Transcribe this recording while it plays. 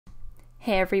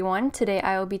Hey everyone, today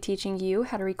I will be teaching you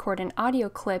how to record an audio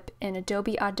clip in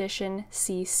Adobe Audition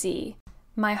CC.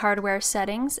 My hardware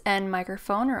settings and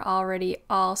microphone are already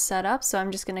all set up, so I'm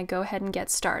just going to go ahead and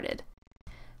get started.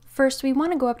 First, we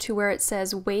want to go up to where it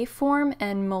says Waveform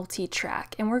and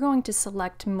Multitrack, and we're going to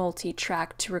select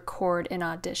Multitrack to record in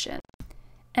Audition.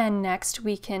 And next,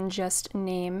 we can just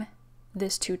name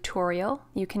this tutorial.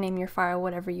 You can name your file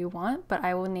whatever you want, but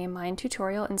I will name mine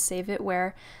tutorial and save it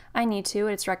where I need to.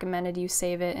 It's recommended you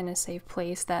save it in a safe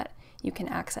place that you can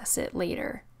access it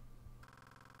later.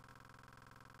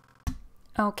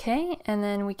 Okay, and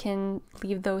then we can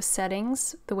leave those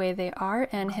settings the way they are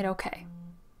and hit OK.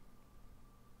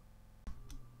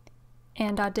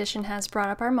 And Audition has brought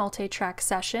up our multi-track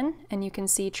session, and you can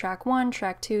see track 1,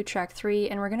 track 2, track 3,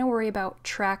 and we're going to worry about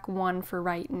track 1 for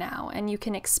right now. And you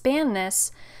can expand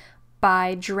this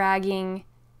by dragging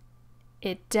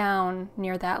it down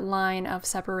near that line of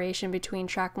separation between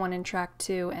track 1 and track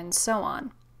 2, and so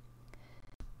on,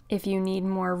 if you need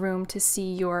more room to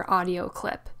see your audio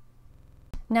clip.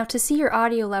 Now, to see your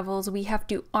audio levels, we have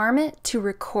to arm it to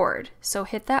record. So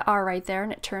hit that R right there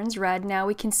and it turns red. Now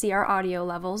we can see our audio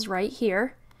levels right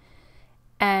here,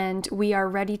 and we are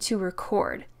ready to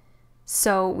record.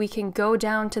 So we can go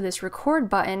down to this record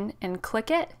button and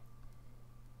click it,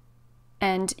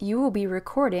 and you will be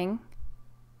recording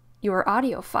your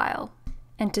audio file.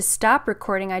 And to stop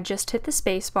recording, I just hit the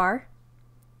space bar,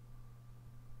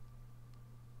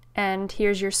 and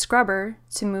here's your scrubber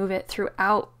to move it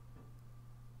throughout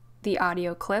the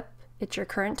audio clip. It's your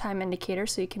current time indicator,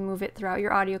 so you can move it throughout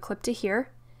your audio clip to here,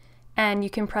 and you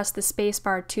can press the space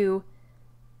bar to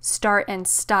start and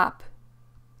stop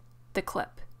the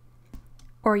clip.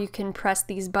 Or you can press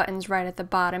these buttons right at the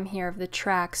bottom here of the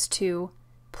tracks to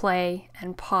play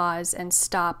and pause and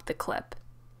stop the clip.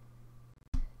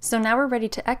 So now we're ready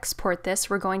to export this.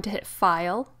 We're going to hit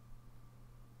File,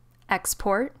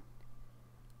 Export,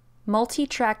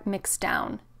 Multitrack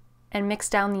Mixdown, and mix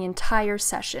down the entire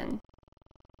session.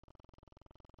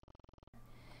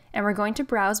 And we're going to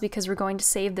browse because we're going to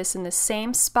save this in the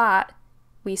same spot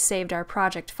we saved our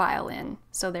project file in.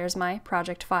 So there's my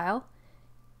project file,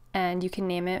 and you can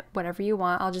name it whatever you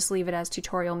want. I'll just leave it as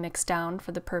Tutorial Mixdown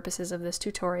for the purposes of this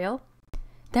tutorial.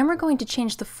 Then we're going to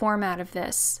change the format of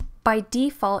this. By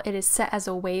default, it is set as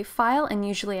a WAV file, and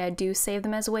usually I do save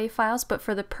them as WAV files, but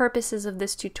for the purposes of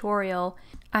this tutorial,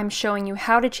 I'm showing you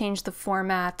how to change the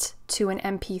format to an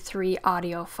MP3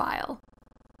 audio file.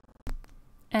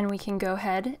 And we can go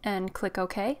ahead and click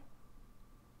OK.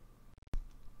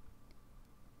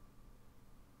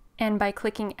 And by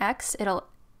clicking X, it'll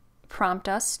prompt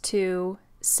us to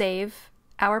save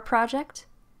our project,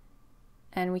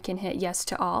 and we can hit Yes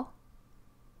to all.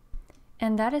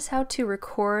 And that is how to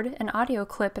record an audio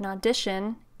clip in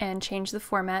Audition and change the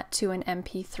format to an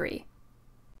MP3.